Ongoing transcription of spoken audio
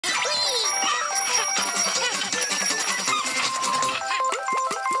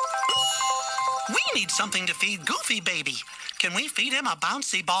something to feed Goofy Baby. Can we feed him a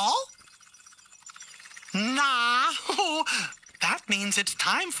bouncy ball? Nah. That means it's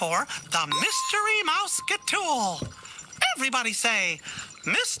time for the Mystery Mouse-Skatool. Everybody say,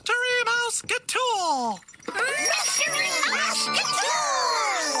 Mystery Mouse-Skatool. Mystery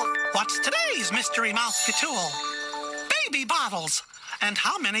Mouse-Skatool! What's today's Mystery Mouse-Skatool? Baby bottles. And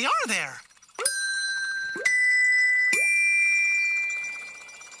how many are there?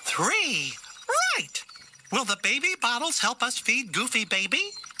 3. Right. Will the baby bottles help us feed Goofy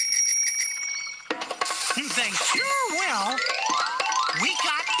Baby? They sure will. We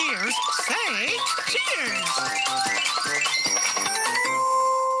got ears. Say cheers.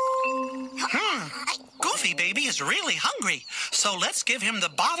 Goofy Baby is really hungry, so let's give him the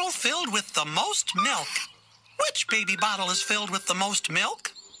bottle filled with the most milk. Which baby bottle is filled with the most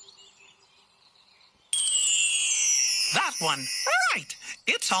milk? That one. Right.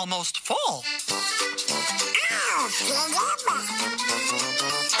 It's almost full.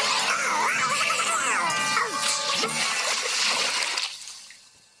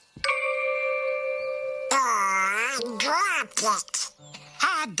 Dropped it.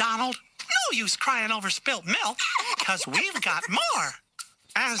 Ah, Donald, no use crying over spilt milk, because we've got more.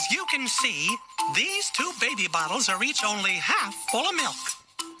 As you can see, these 2 baby bottles are each only half full of milk.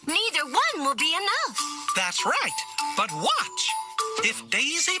 Neither one will be enough. That's right. But watch. If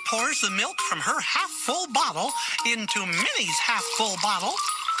Daisy pours the milk from her half-full bottle into Minnie's half-full bottle,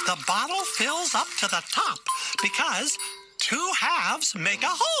 the bottle fills up to the top because 2 halves make a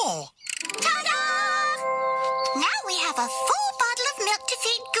whole. Ta-da! Now we have a full bottle of milk to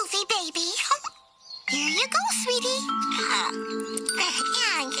feed Goofy Baby. Here you go, sweetie.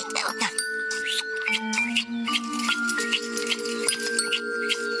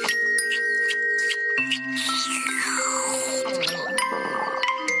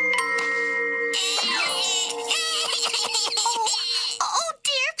 Oh,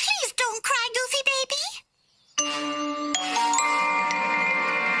 dear, please don't cry, Goofy Baby.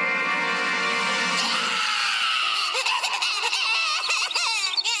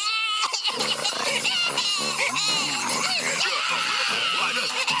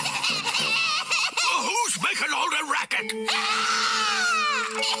 Who's making all the racket?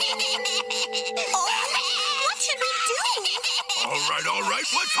 What should we do? All right,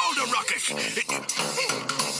 what's all the ruckus?